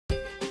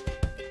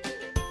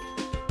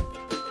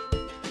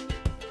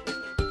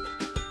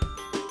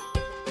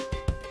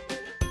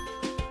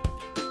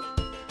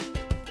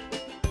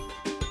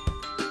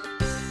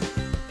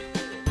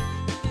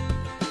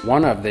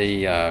One of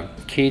the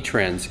key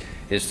trends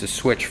is to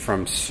switch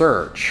from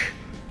search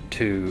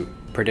to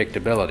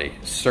predictability,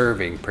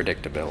 serving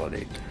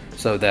predictability,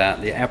 so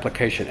that the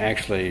application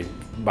actually,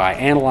 by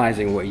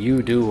analyzing what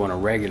you do on a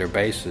regular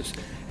basis,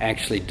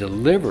 actually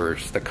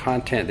delivers the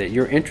content that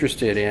you're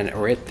interested in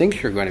or it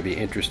thinks you're going to be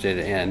interested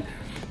in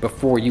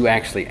before you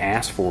actually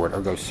ask for it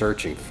or go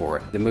searching for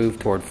it. The move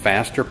toward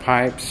faster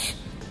pipes,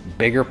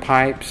 bigger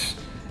pipes,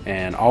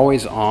 and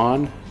always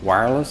on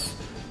wireless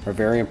are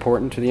very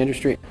important to the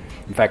industry.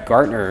 In fact,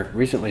 Gartner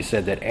recently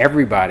said that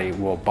everybody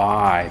will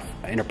buy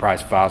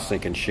enterprise file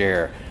sync and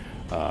share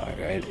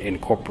in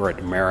corporate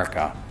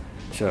America.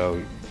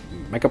 So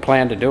make a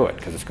plan to do it,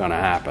 because it's going to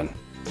happen.